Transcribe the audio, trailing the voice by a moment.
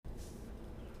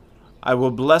I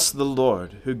will bless the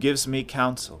Lord, who gives me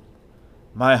counsel.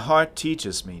 My heart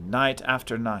teaches me night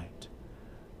after night.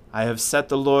 I have set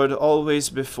the Lord always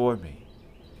before me.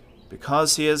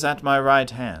 Because he is at my right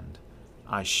hand,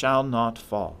 I shall not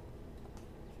fall.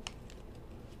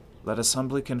 Let us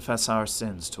humbly confess our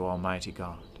sins to Almighty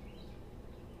God.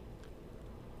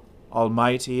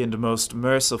 Almighty and most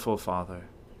merciful Father,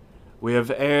 we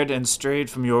have erred and strayed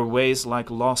from your ways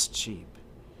like lost sheep.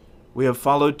 We have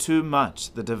followed too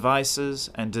much the devices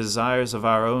and desires of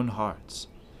our own hearts.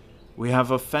 We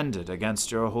have offended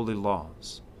against your holy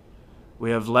laws.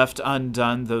 We have left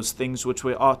undone those things which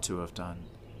we ought to have done,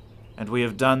 and we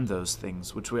have done those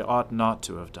things which we ought not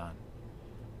to have done.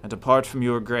 And apart from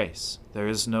your grace, there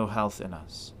is no health in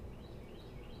us.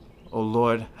 O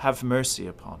Lord, have mercy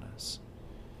upon us.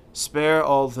 Spare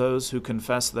all those who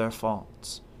confess their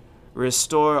faults.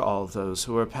 Restore all those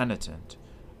who are penitent,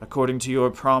 according to your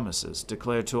promises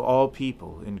declared to all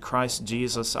people in Christ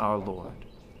Jesus our Lord.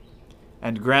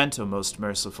 And grant, O most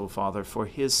merciful Father, for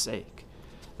his sake,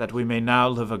 that we may now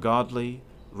live a godly,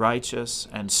 righteous,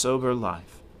 and sober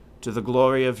life, to the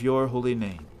glory of your holy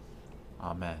name.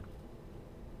 Amen.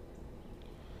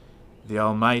 The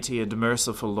Almighty and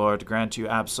merciful Lord grant you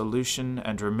absolution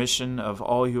and remission of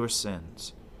all your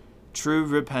sins, true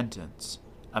repentance,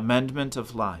 amendment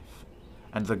of life,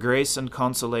 and the grace and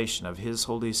consolation of his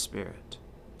Holy Spirit.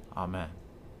 Amen.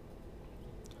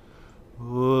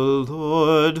 O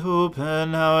Lord,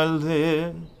 open our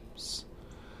lips,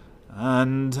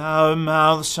 and our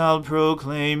mouth shall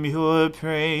proclaim your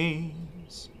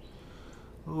praise.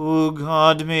 O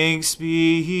God, make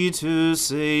speed to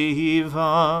save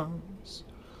us.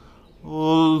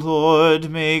 O Lord,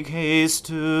 make haste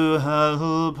to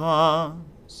help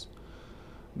us.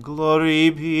 Glory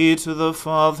be to the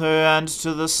Father, and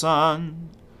to the Son,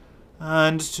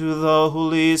 and to the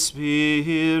Holy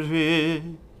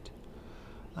Spirit,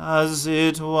 as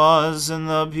it was in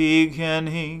the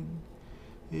beginning,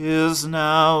 is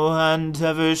now, and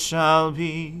ever shall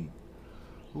be,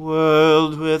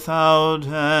 world without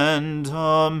end.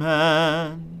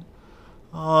 Amen.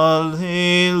 Alleluia.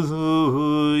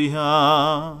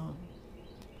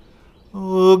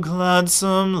 O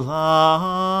gladsome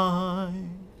light,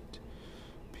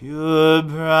 pure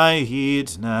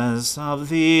brightness of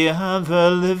the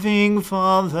ever-living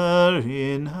Father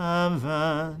in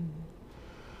heaven,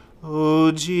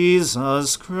 O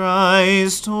Jesus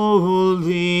Christ,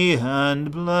 holy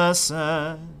and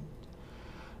blessed,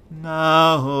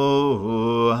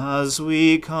 now as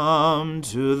we come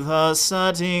to the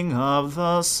setting of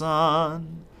the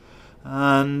sun,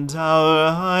 and our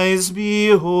eyes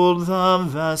behold the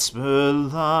vesper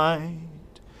light,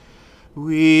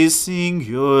 we sing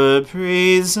your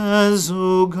praises,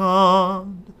 O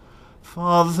God,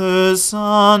 Father,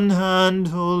 Son, and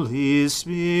Holy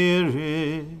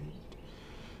Spirit.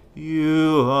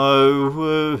 You are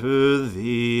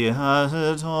worthy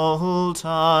at all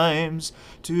times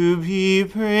to be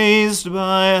praised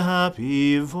by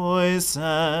happy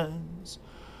voices,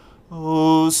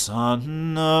 O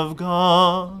Son of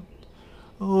God,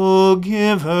 O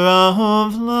Giver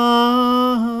of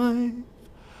life,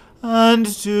 and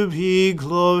to be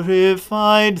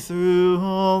glorified through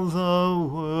all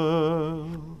the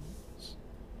worlds.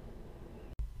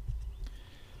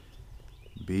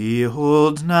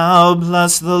 Behold now,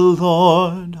 bless the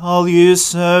Lord, all you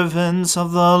servants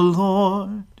of the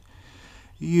Lord,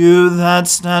 you that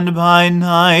stand by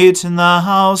night in the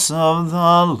house of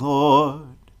the Lord.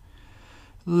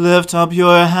 Lift up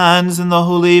your hands in the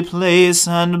holy place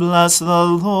and bless the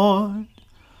Lord.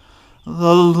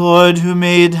 The Lord who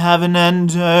made heaven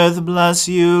and earth bless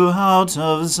you out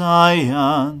of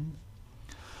Zion.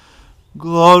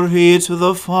 Glory to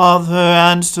the Father,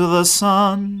 and to the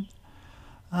Son,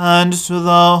 and to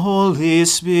the Holy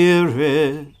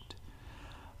Spirit,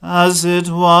 as it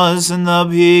was in the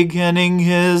beginning,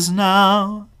 is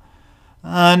now,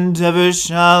 and ever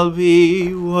shall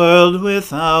be, world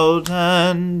without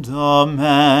end.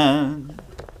 Amen.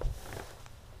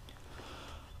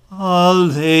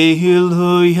 Alleluia.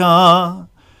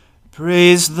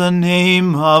 Praise the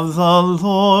name of the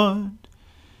Lord.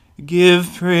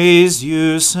 Give praise,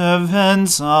 you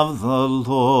servants of the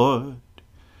Lord.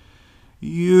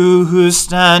 You who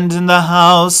stand in the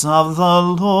house of the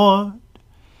Lord,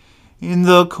 in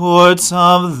the courts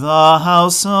of the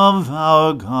house of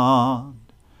our God.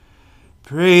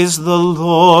 Praise the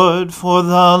Lord, for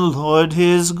the Lord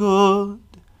is good.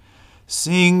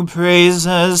 Sing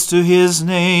praises to his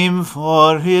name,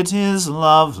 for it is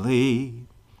lovely.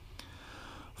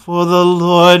 For the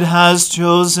Lord has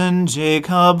chosen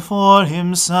Jacob for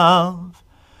himself,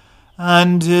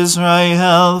 and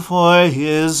Israel for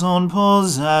his own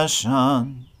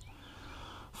possession.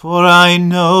 For I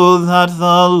know that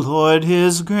the Lord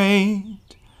is great,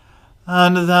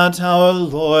 and that our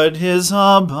Lord is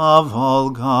above all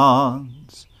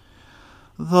gods.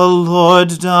 The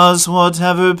Lord does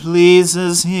whatever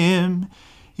pleases him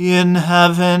in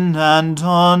heaven and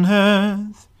on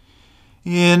earth,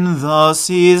 in the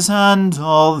seas and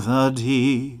all the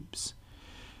deeps.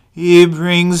 He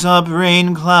brings up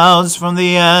rain clouds from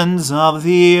the ends of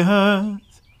the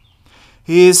earth.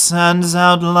 He sends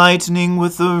out lightning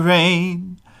with the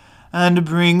rain, and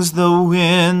brings the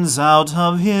winds out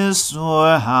of his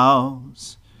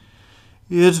storehouse.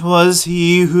 It was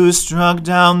he who struck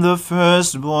down the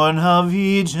firstborn of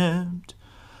Egypt,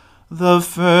 the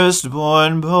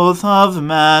firstborn both of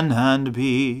man and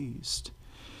beast.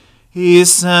 He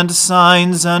sent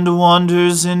signs and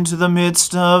wonders into the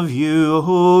midst of you,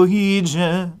 O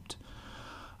Egypt,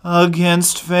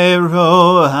 against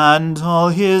Pharaoh and all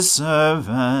his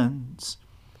servants.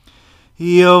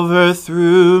 He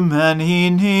overthrew many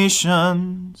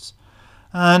nations,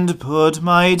 and put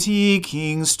mighty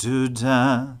kings to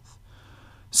death.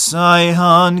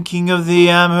 Sihon, king of the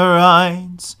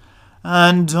Amorites,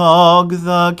 and Og,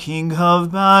 the king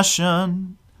of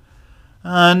Bashan,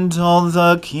 and all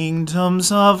the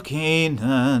kingdoms of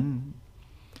Canaan.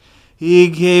 He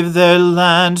gave their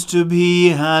land to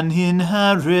be an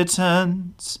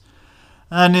inheritance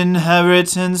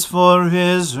for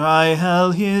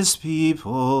Israel his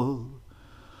people.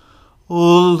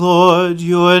 O Lord,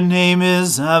 your name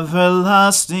is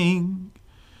everlasting.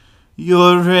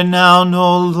 Your renown,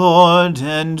 O Lord,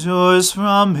 endures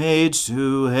from age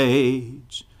to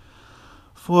age.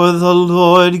 For the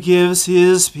Lord gives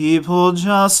his people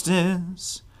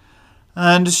justice,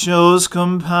 and shows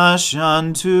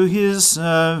compassion to his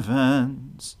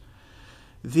servants.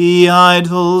 The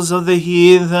idols of the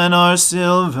heathen are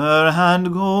silver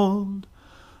and gold,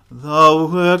 the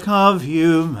work of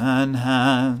human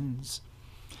hands.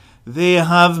 They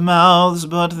have mouths,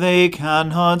 but they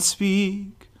cannot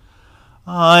speak.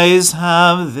 Eyes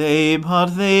have they,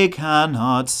 but they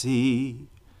cannot see.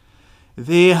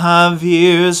 They have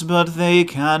ears, but they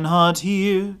cannot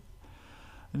hear.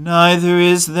 Neither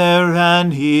is there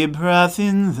any breath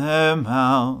in their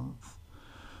mouth.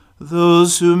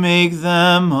 Those who make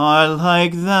them are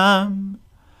like them,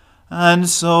 and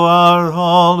so are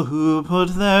all who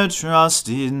put their trust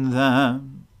in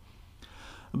them.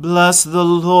 Bless the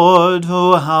Lord,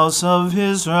 O house of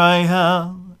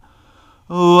Israel.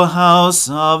 O house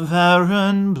of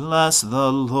Aaron, bless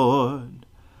the Lord.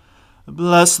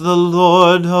 Bless the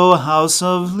Lord, O house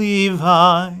of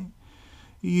Levi.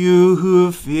 You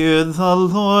who fear the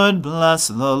Lord, bless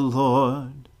the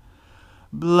Lord.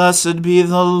 Blessed be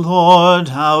the Lord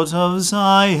out of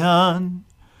Zion,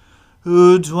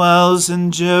 who dwells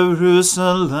in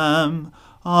Jerusalem.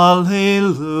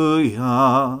 Alleluia.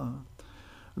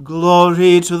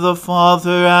 Glory to the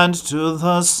Father, and to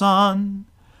the Son,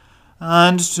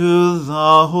 and to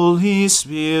the Holy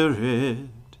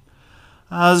Spirit,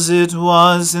 as it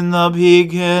was in the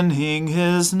beginning,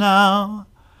 is now,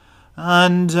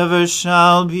 and ever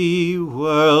shall be,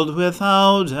 world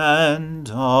without end.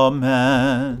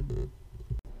 Amen.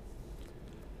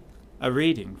 A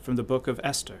reading from the book of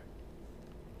Esther.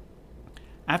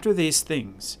 After these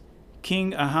things,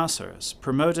 King Ahasuerus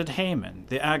promoted Haman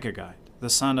the Agagite, the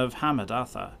son of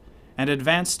Hammedatha, and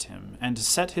advanced him, and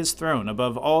set his throne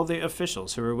above all the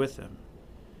officials who were with him.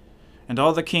 And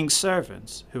all the king's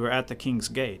servants, who were at the king's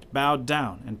gate, bowed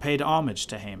down and paid homage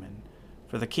to Haman,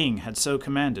 for the king had so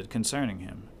commanded concerning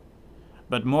him.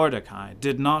 But Mordecai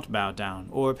did not bow down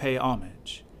or pay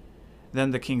homage.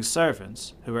 Then the king's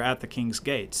servants, who were at the king's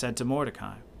gate, said to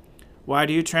Mordecai, "Why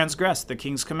do you transgress the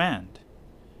king's command?"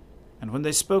 And when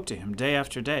they spoke to him day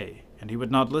after day, and he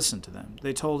would not listen to them,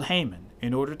 they told Haman,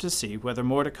 in order to see whether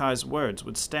Mordecai's words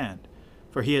would stand,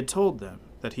 for he had told them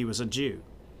that he was a Jew.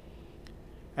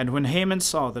 And when Haman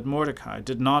saw that Mordecai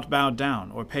did not bow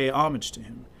down or pay homage to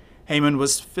him, Haman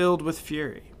was filled with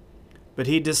fury, but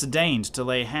he disdained to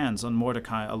lay hands on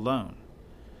Mordecai alone.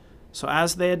 So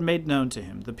as they had made known to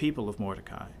him the people of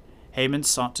Mordecai, Haman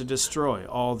sought to destroy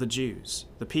all the Jews,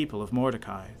 the people of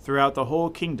Mordecai, throughout the whole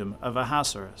kingdom of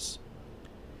Ahasuerus.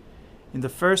 In the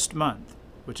first month,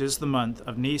 which is the month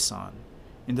of Nisan,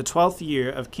 in the 12th year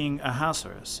of King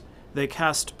Ahasuerus, they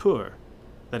cast pur,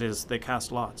 that is, they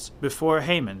cast lots, before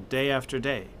Haman day after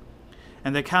day.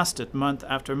 And they cast it month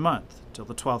after month, till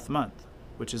the 12th month,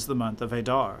 which is the month of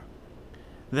Adar.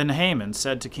 Then Haman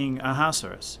said to King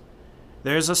Ahasuerus,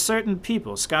 "There is a certain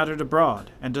people scattered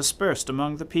abroad, and dispersed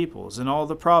among the peoples in all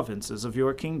the provinces of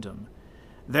your kingdom.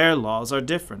 Their laws are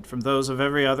different from those of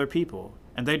every other people,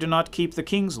 and they do not keep the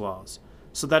king's laws,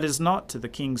 so that it is not to the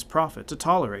king's profit to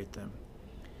tolerate them.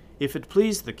 If it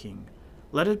please the king,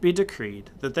 let it be decreed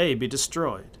that they be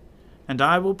destroyed, and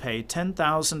I will pay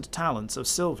 10,000 talents of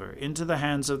silver into the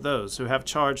hands of those who have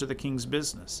charge of the king's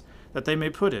business, that they may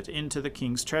put it into the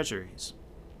king's treasuries.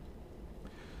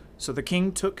 So the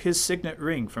king took his signet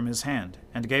ring from his hand,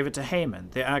 and gave it to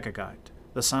Haman the Agagite,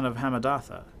 the son of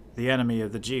Hammedatha, the enemy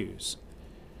of the Jews.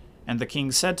 And the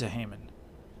king said to Haman,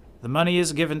 The money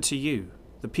is given to you,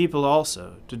 the people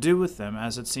also, to do with them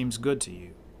as it seems good to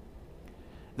you.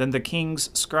 Then the king's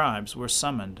scribes were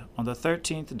summoned on the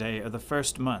 13th day of the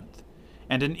first month,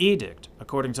 and an edict,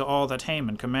 according to all that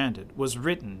Haman commanded, was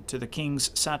written to the king's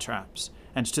satraps,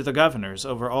 and to the governors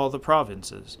over all the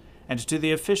provinces, and to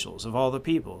the officials of all the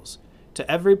peoples,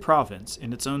 to every province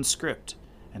in its own script,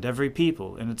 and every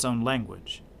people in its own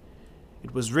language.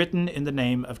 It was written in the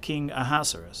name of King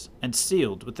Ahasuerus, and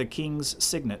sealed with the king's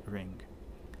signet ring.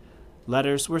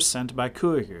 Letters were sent by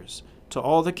couriers to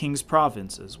all the king's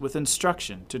provinces with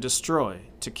instruction to destroy,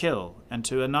 to kill, and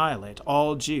to annihilate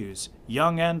all Jews,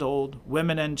 young and old,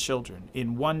 women and children,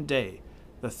 in one day,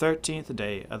 the 13th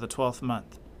day of the 12th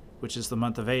month, which is the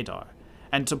month of Adar,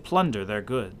 and to plunder their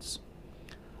goods.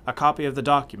 A copy of the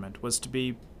document was to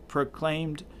be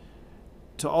proclaimed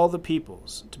to all the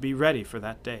peoples, to be ready for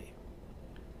that day.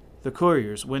 The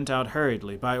couriers went out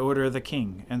hurriedly by order of the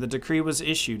king, and the decree was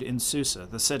issued in Susa,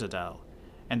 the citadel.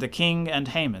 And the king and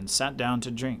Haman sat down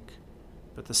to drink.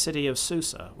 But the city of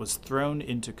Susa was thrown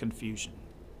into confusion.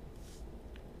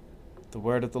 The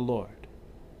word of the Lord.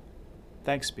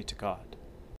 Thanks be to God.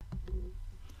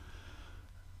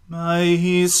 My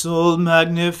soul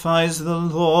magnifies the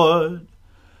Lord.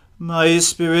 My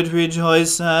spirit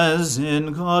rejoices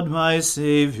in God my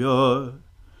Saviour.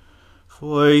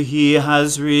 For he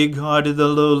has regarded the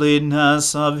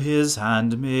lowliness of his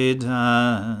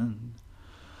handmaiden.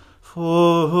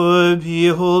 For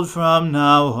behold, from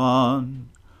now on,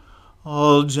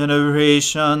 all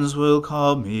generations will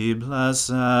call me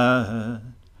blessed.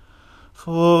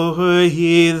 For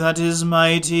he that is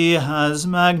mighty has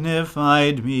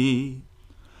magnified me,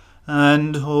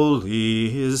 and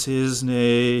holy is his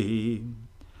name.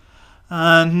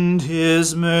 And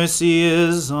his mercy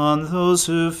is on those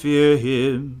who fear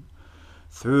him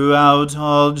throughout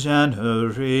all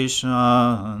generations.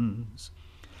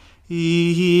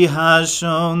 He has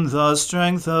shown the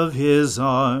strength of his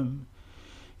arm.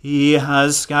 He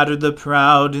has scattered the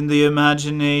proud in the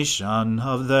imagination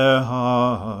of their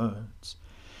hearts.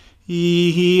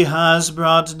 He has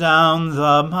brought down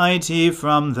the mighty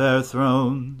from their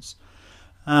thrones,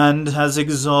 and has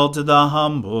exalted the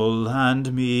humble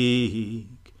and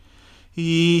meek.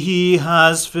 He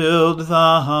has filled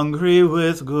the hungry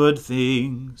with good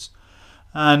things,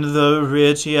 and the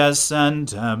rich he has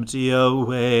sent empty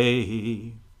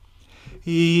away.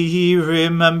 He,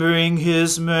 remembering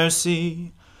his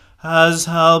mercy, has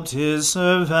helped his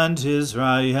servant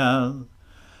Israel,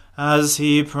 as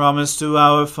he promised to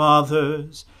our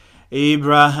fathers,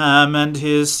 Abraham and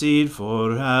his seed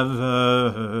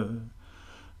forever.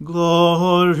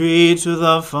 Glory to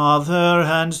the Father,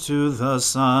 and to the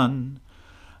Son,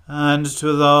 and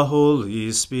to the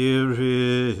Holy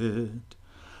Spirit,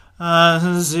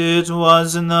 as it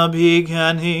was in the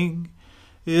beginning,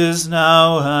 is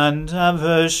now, and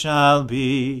ever shall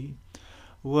be,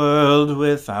 world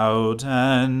without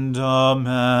end.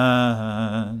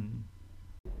 Amen.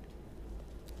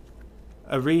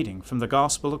 A reading from the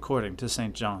Gospel according to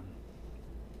St. John.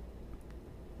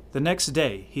 The next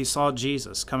day he saw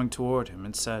Jesus coming toward him,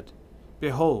 and said,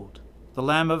 Behold, the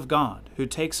Lamb of God, who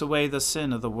takes away the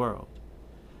sin of the world.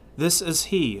 This is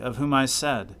he of whom I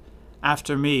said,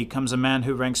 After me comes a man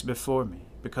who ranks before me,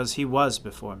 because he was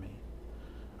before me.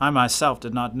 I myself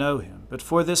did not know him, but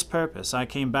for this purpose I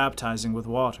came baptizing with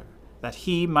water, that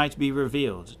he might be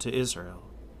revealed to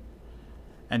Israel.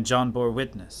 And John bore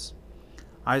witness.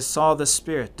 I saw the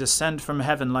Spirit descend from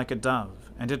heaven like a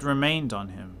dove, and it remained on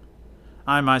him.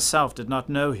 I myself did not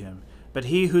know him, but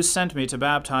he who sent me to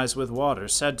baptize with water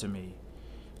said to me,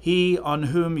 He on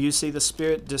whom you see the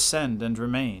Spirit descend and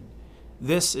remain,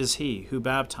 this is he who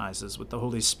baptizes with the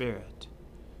Holy Spirit.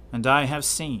 And I have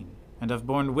seen and have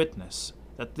borne witness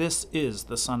that this is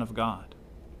the Son of God.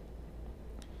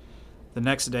 The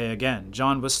next day again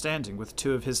John was standing with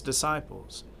two of his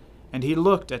disciples, and he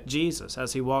looked at Jesus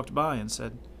as he walked by and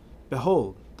said,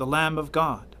 Behold, the Lamb of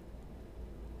God.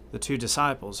 The two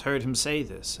disciples heard him say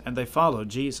this, and they followed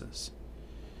Jesus.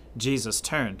 Jesus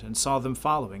turned and saw them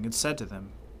following, and said to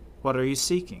them, What are you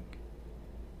seeking?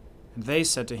 And they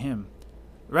said to him,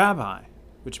 Rabbi,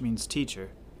 which means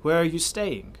teacher, where are you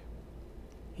staying?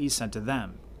 he said to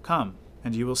them, "Come,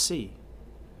 and you will see."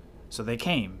 So they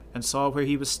came and saw where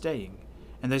he was staying,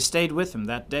 and they stayed with him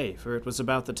that day, for it was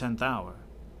about the 10th hour.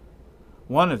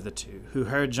 One of the two, who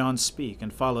heard John speak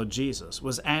and followed Jesus,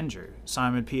 was Andrew,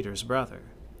 Simon Peter's brother.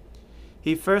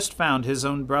 He first found his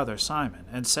own brother Simon,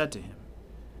 and said to him,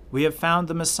 "We have found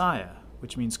the Messiah,"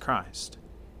 which means Christ.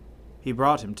 He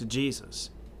brought him to Jesus.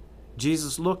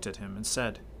 Jesus looked at him and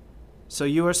said, "So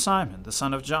you are Simon, the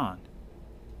son of John.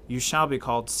 You shall be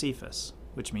called Cephas,"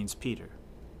 which means Peter.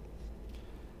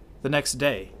 The next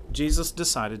day, Jesus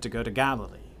decided to go to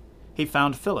Galilee. He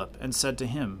found Philip and said to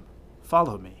him,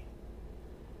 "Follow me."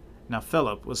 Now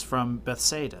Philip was from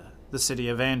Bethsaida, the city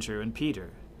of Andrew and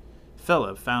Peter.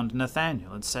 Philip found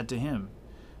Nathanael and said to him,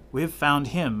 "We have found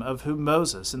him of whom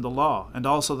Moses in the law and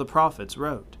also the prophets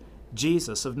wrote,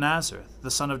 Jesus of Nazareth,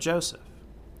 the son of Joseph."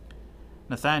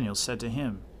 Nathanael said to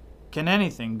him, "Can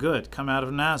anything good come out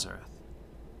of Nazareth?"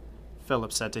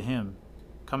 Philip said to him,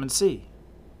 "Come and see."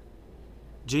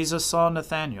 Jesus saw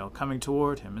Nathanael coming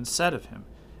toward him and said of him,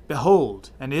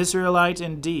 "Behold, an Israelite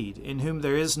indeed, in whom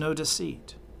there is no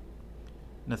deceit."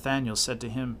 Nathanael said to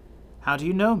him, "How do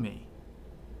you know me?"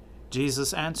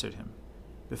 Jesus answered him,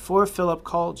 "Before Philip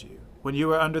called you, when you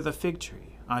were under the fig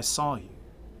tree, I saw you."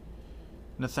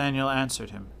 Nathanael answered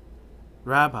him,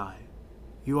 "Rabbi,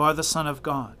 you are the Son of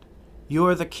God. You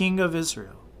are the King of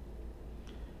Israel."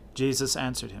 Jesus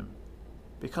answered him,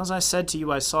 "Because I said to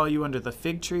you I saw you under the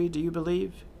fig tree, do you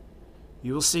believe?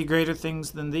 You will see greater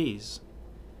things than these."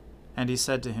 And he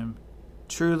said to him,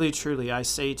 "Truly, truly, I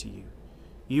say to you,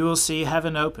 you will see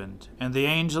heaven opened, and the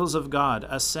angels of God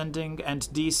ascending and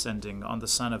descending on the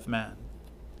Son of Man."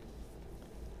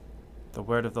 The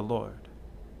word of the Lord.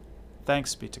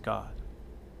 Thanks be to God.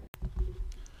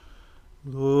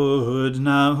 Lord,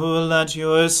 now let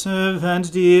your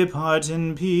servant depart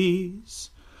in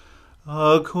peace,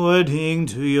 according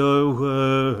to your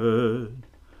word.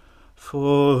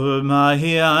 For my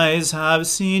eyes have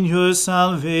seen your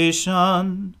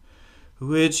salvation,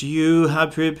 which you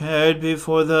have prepared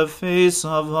before the face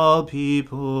of all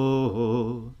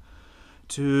people,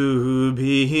 to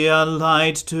be a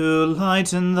light to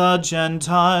lighten the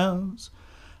Gentiles,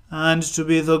 and to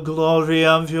be the glory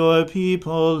of your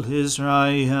people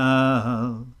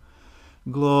Israel.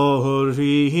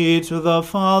 Glory to the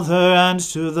Father, and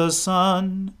to the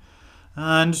Son,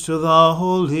 and to the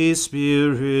Holy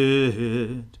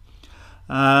Spirit,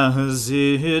 as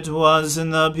it was in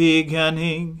the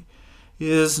beginning,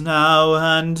 is now,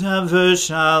 and ever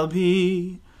shall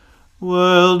be,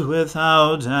 world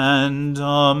without end.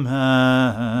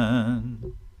 Amen.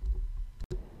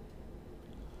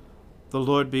 The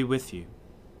Lord be with you.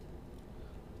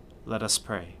 Let us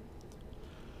pray.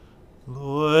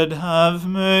 Lord, have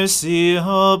mercy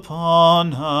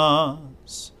upon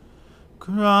us.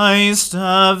 Christ,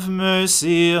 have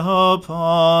mercy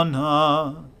upon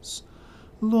us.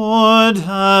 Lord,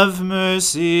 have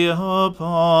mercy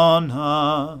upon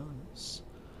us.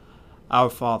 Our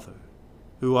Father,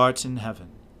 who art in heaven,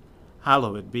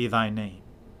 hallowed be thy name.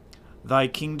 Thy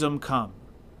kingdom come,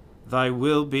 thy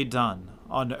will be done,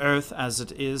 on earth as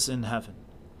it is in heaven.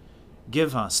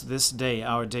 Give us this day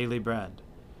our daily bread,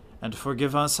 and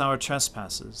forgive us our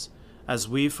trespasses, as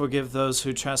we forgive those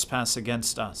who trespass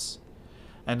against us.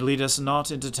 And lead us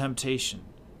not into temptation,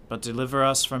 but deliver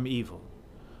us from evil.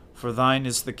 For thine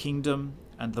is the kingdom,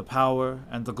 and the power,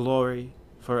 and the glory,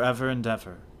 forever and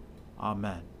ever.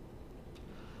 Amen.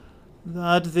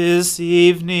 That this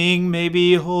evening may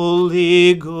be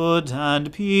holy, good,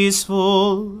 and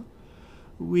peaceful,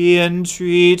 we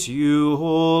entreat you,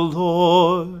 O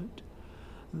Lord,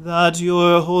 that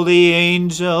your holy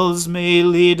angels may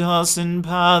lead us in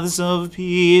paths of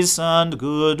peace and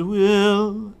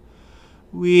goodwill.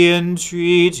 We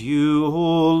entreat you,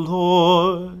 O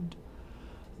Lord,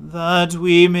 that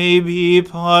we may be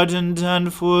pardoned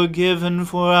and forgiven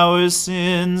for our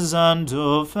sins and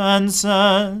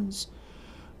offenses.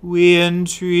 We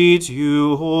entreat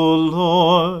you, O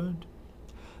Lord,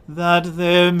 that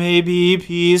there may be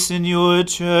peace in your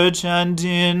church and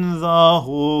in the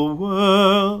whole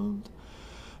world.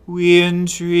 We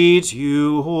entreat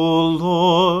you, O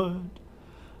Lord,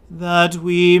 that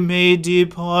we may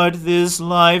depart this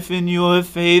life in your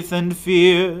faith and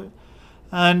fear,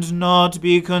 and not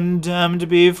be condemned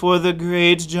before the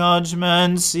great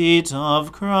judgment seat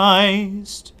of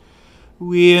Christ.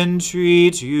 We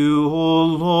entreat you, O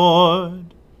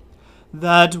Lord,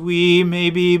 that we may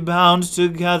be bound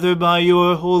together by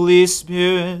your Holy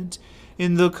Spirit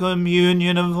in the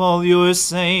communion of all your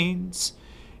saints,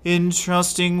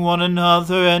 entrusting one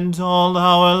another and all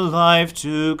our life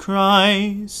to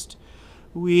Christ,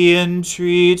 we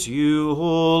entreat you,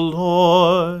 O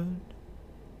Lord.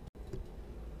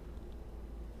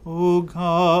 O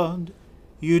God,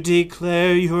 you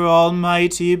declare your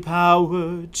almighty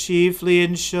power, chiefly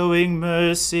in showing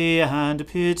mercy and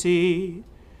pity.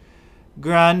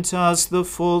 Grant us the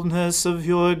fullness of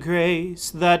your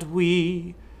grace, that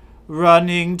we,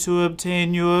 running to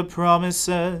obtain your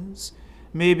promises,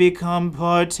 may become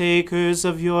partakers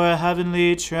of your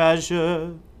heavenly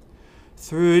treasure.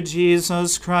 Through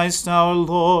Jesus Christ our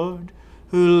Lord,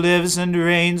 who lives and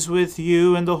reigns with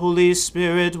you and the Holy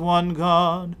Spirit, one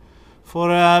God,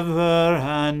 forever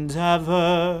and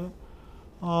ever.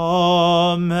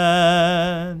 Amen.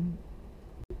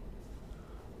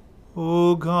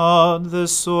 O God, the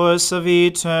source of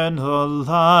eternal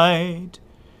light,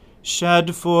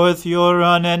 shed forth your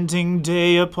unending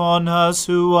day upon us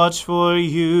who watch for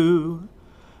you,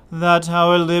 that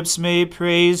our lips may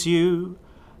praise you,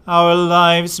 our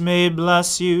lives may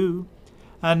bless you,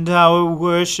 and our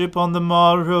worship on the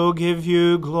morrow give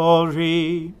you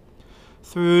glory.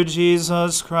 Through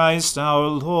Jesus Christ our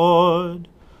Lord.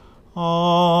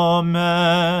 Amen.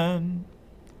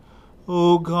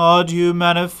 O God, you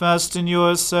manifest in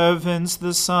your servants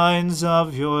the signs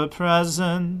of your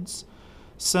presence.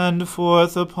 Send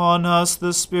forth upon us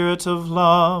the Spirit of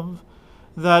love,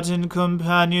 that in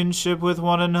companionship with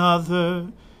one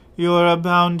another your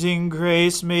abounding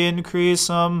grace may increase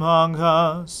among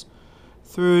us.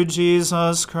 Through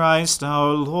Jesus Christ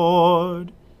our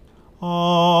Lord.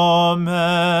 Amen.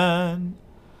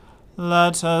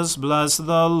 Let us bless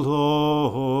the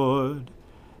Lord.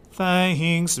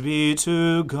 Thanks be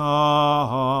to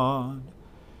God.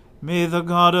 May the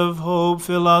God of hope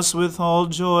fill us with all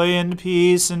joy and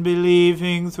peace in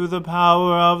believing through the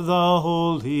power of the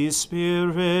Holy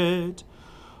Spirit.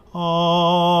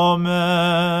 Amen.